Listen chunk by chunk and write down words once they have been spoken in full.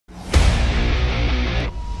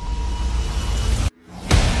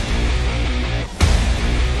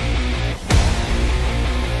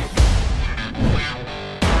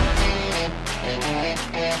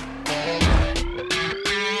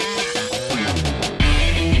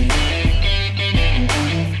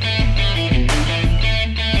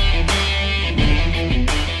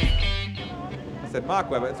Mark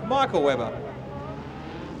Webber, it's Michael Webber.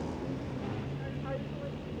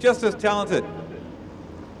 Just as talented.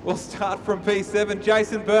 We'll start from P7,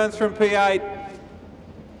 Jason Burns from P8.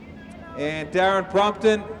 And Darren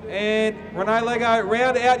Brumpton and Renee Lego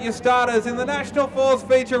round out your starters in the National 4's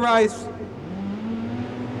feature race.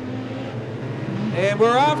 And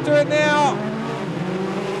we're after it now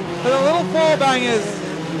for the little four bangers.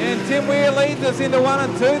 And Tim Weir leads us into 1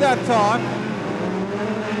 and 2 that time.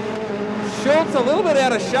 Schultz a little bit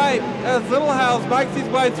out of shape as Littlehales makes his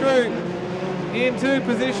way through into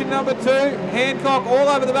position number 2. Hancock all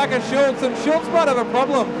over the back of Schultz, and Schultz might have a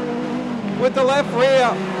problem with the left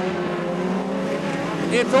rear.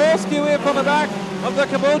 It's all skew here from the back of the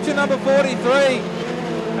Caboolture number 43.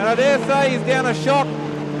 And I dare say he's down a shock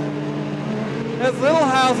as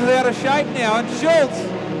Littlehales is out of shape now, and Schultz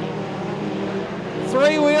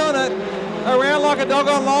three-wheeling it around like a dog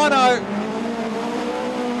on lino.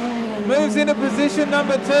 Moves into position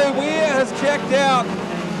number 2. Weir has checked out.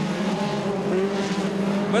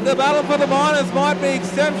 But the battle for the minors might be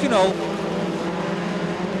exceptional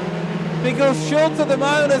because Schultz at the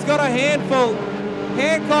moment has got a handful.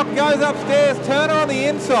 Hancock goes upstairs, Turner on the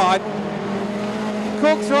inside.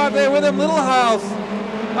 Cook's right there with him, Littlehales.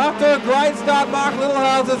 After a great start, Mark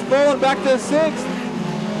Littlehales has fallen back to 6th.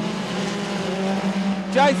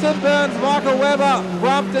 Jason Burns, Michael Webber,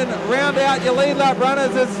 Brumpton round out your lead lap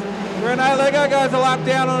runners as Renee Lego goes a lap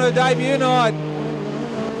down on her debut night.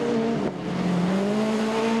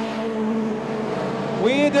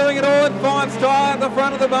 We're doing it all in fine style at the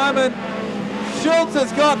front of the moment. Schultz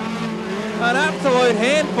has got an absolute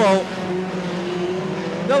handful.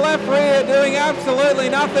 The left rear doing absolutely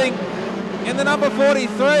nothing in the number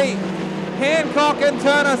 43. Hancock and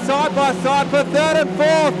Turner side by side for 3rd and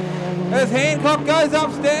 4th as Hancock goes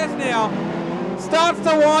upstairs now. Starts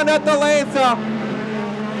to wind at the Lancer.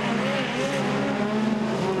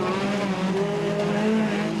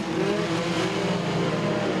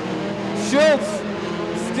 Schultz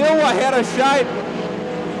still way out of shape.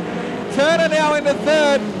 Turner now into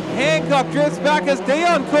 3rd. Hancock drifts back as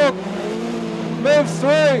Dion Cook moves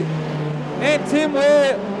through. And Tim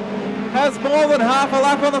Weir has more than half a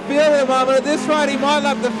lap on the field at the moment. At this rate, he might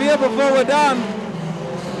lap the field before we're done.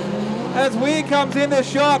 As Weir comes into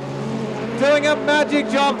shot, doing a magic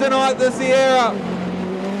job tonight, the Sierra.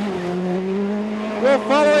 We'll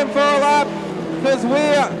follow him for a lap because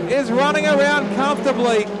Weir is running around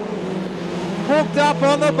comfortably, hooked up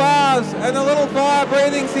on the bars, and the little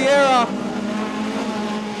fire-breathing Sierra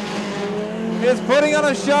is putting on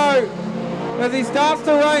a show as he starts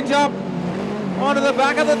to range up onto the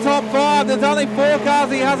back of the top 5. There's only 4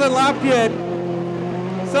 cars he hasn't lapped yet.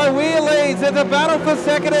 So Weir leads. It's a battle for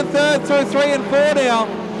 2nd and 3rd through 3 and 4 now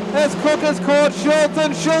as Cook has caught Schultz,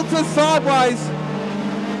 and Schultz is sideways.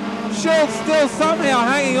 Schultz still somehow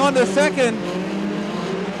hanging on to 2nd.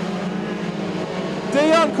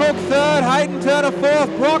 Dion Cook 3rd, Hayden Turner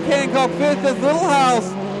 4th, Brock Hancock 5th as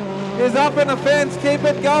Littlehales is up in the fence. Keep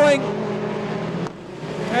it going.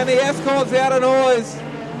 And the escort's out of noise.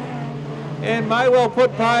 And may well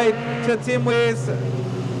put paid to Tim Weir's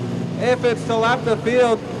efforts to lap the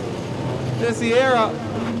field. The Sierra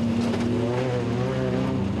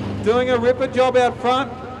doing a ripper job out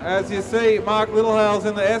front. As you see, Mark Littlehales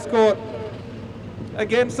in the escort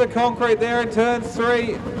against the concrete there in turns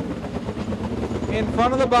 3 in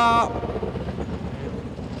front of the bar.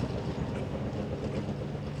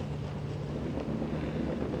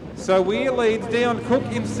 So Weir leads, Dion Cook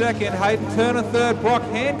in 2nd, Hayden Turner 3rd, Brock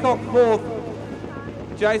Hancock 4th,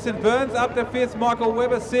 Jason Burns up to 5th, Michael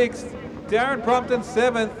Webber 6th, Darren Brumpton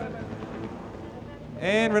 7th,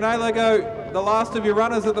 and Renee Lego, the last of your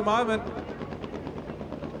runners at the moment.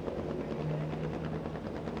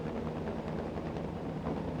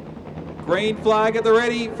 Green flag at the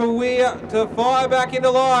ready for Weir to fire back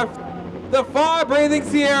into life. The fire-breathing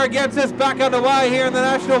Sierra gets us back underway here in the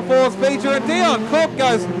National 4's feature, and Dion Cook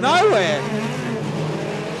goes nowhere.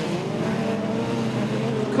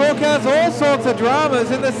 Cook has all sorts of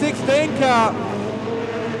dramas in the 16 car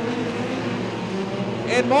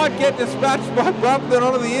and might get dispatched by Brumpton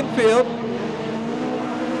onto the infield.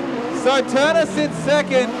 So Turner sits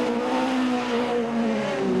 2nd.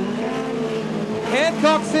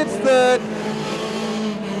 Hancock sits 3rd.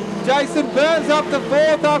 Jason Burns up to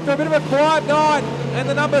 4th after a bit of a quiet night, and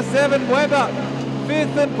the number 7 Webber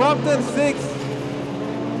 5th and Brumpton 6th.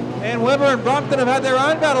 And Webber and Brumpton have had their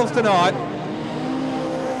own battles tonight.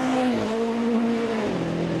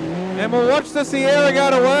 And we'll watch the Sierra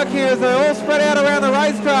go to work here as they all spread out around the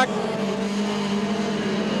racetrack.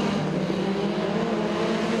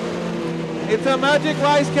 It's a magic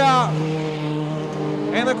race car.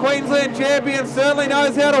 And the Queensland champion certainly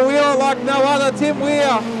knows how to wheel it like no other, Tim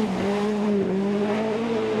Weir.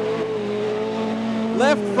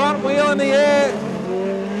 Left front wheel in the air.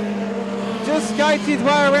 Just skates his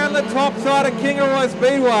way around the top side of Kingaroy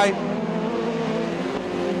Speedway.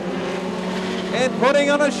 And putting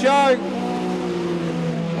on a show.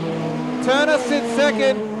 Turner sits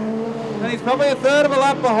second, and he's probably a third of a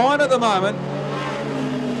lap behind at the moment.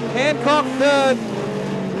 Hancock third,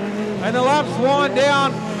 and the laps wind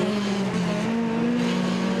down.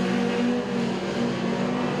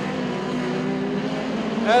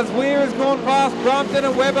 As Weir has gone past Brumpton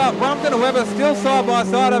and Webber. Brumpton and Webber still side by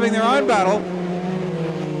side having their own battle.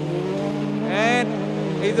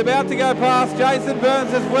 And he's about to go past Jason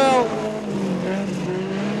Burns as well.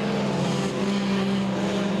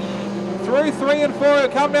 Through 3 and 4, he'll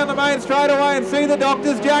come down the main straightaway and see the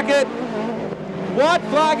doctor's jacket. White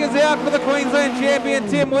flag is out for the Queensland champion,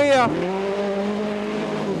 Tim Weir.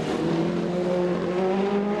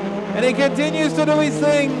 And he continues to do his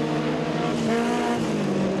thing.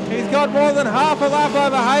 He's got more than half a lap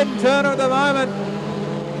over Hayden Turner at the moment.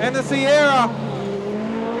 And the Sierra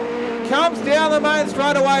comes down the main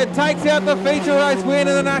straightaway and takes out the feature race win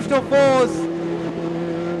in the National 4's.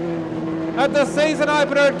 At the season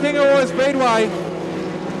opener at Kingaroy Speedway.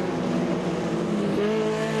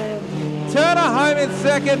 Turner home in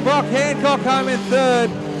second, Brock Hancock home in third.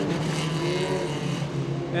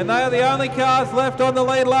 And they are the only cars left on the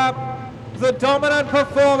lead lap. It's a dominant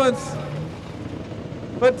performance.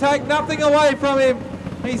 But take nothing away from him.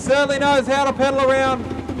 He certainly knows how to pedal around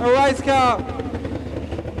a race car.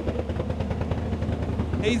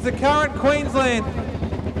 He's the current Queensland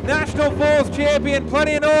National 4's champion.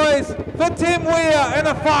 Plenty of noise for Tim Weir and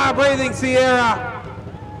the fire-breathing Sierra.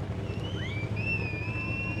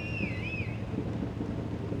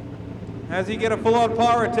 As you get a full-on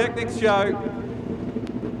pyrotechnics show.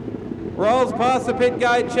 Rolls past the pit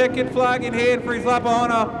gate, checkered flag in hand for his lap of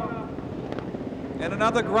honour. And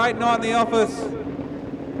another great night in the office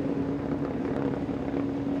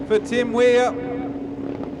for Tim Weir.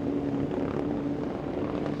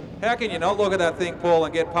 How can you not look at that thing, Paul,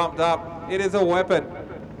 and get pumped up? It is a weapon.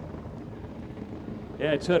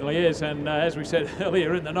 Yeah, it certainly is. And as we said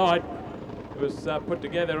earlier in the night, it was put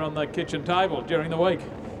together on the kitchen table during the week.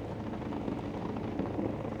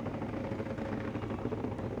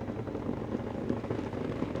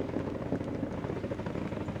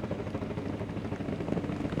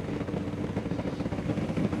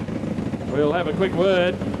 We'll have a quick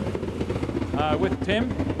word with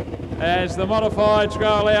Tim as the modifieds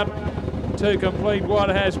roll out to complete what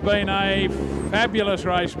has been a fabulous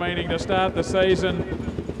race meeting to start the season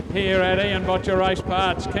here at Ian Botcher Race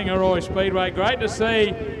Parts, Kingaroy Speedway. Great to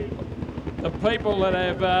see the people that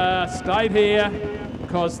have stayed here,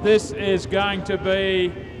 because this is going to be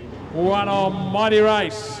one almighty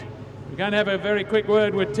race. We're going to have a very quick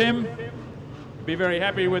word with Tim. Be very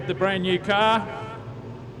happy with the brand new car.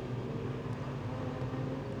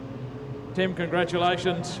 Tim,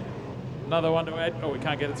 congratulations. Another one to add. Oh, we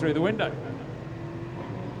can't get it through the window.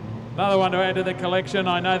 Another one to add to the collection.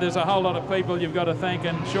 I know there's a whole lot of people you've got to thank,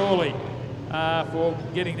 and surely for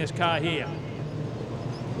getting this car here.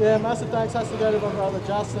 Yeah, massive thanks has to go to my brother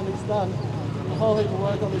Justin. He's done a whole heap of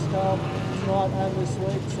work on this car tonight and this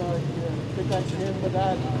week. So yeah, big thanks to him, my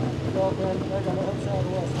dad, my girlfriend, everyone that helps out the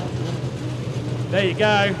rest. There you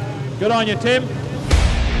go. Good on you, Tim.